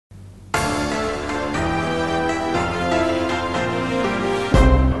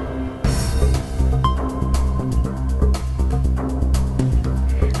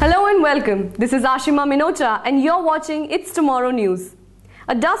Welcome, this is Ashima Minocha and you're watching It's Tomorrow News.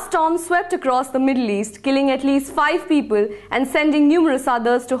 A dust storm swept across the Middle East, killing at least 5 people and sending numerous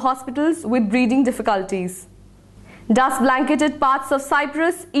others to hospitals with breathing difficulties. Dust blanketed parts of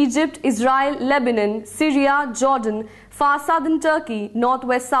Cyprus, Egypt, Israel, Lebanon, Syria, Jordan, far southern Turkey,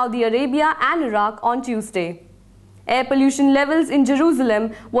 northwest Saudi Arabia and Iraq on Tuesday. Air pollution levels in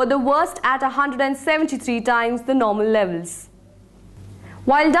Jerusalem were the worst at 173 times the normal levels.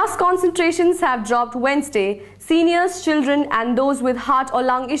 While dust concentrations have dropped Wednesday, seniors, children and those with heart or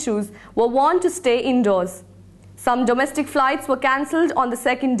lung issues were warned to stay indoors. Some domestic flights were cancelled on the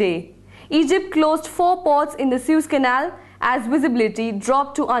second day. Egypt closed 4 ports in the Suez Canal as visibility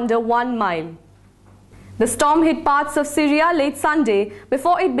dropped to under 1 mile. The storm hit parts of Syria late Sunday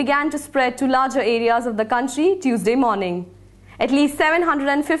before it began to spread to larger areas of the country Tuesday morning. At least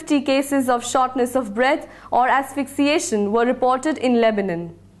 750 cases of shortness of breath or asphyxiation were reported in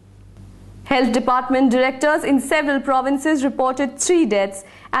Lebanon. Health department directors in several provinces reported 3 deaths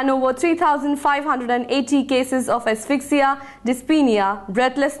and over 3,580 cases of asphyxia, dyspnea,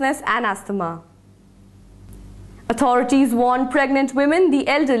 breathlessness and asthma. Authorities warned pregnant women, the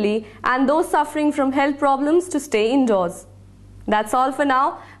elderly and those suffering from health problems to stay indoors. That's all for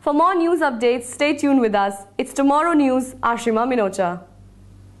now. For more news updates, stay tuned with us. It's Tomorrow News, Ashima Minocha.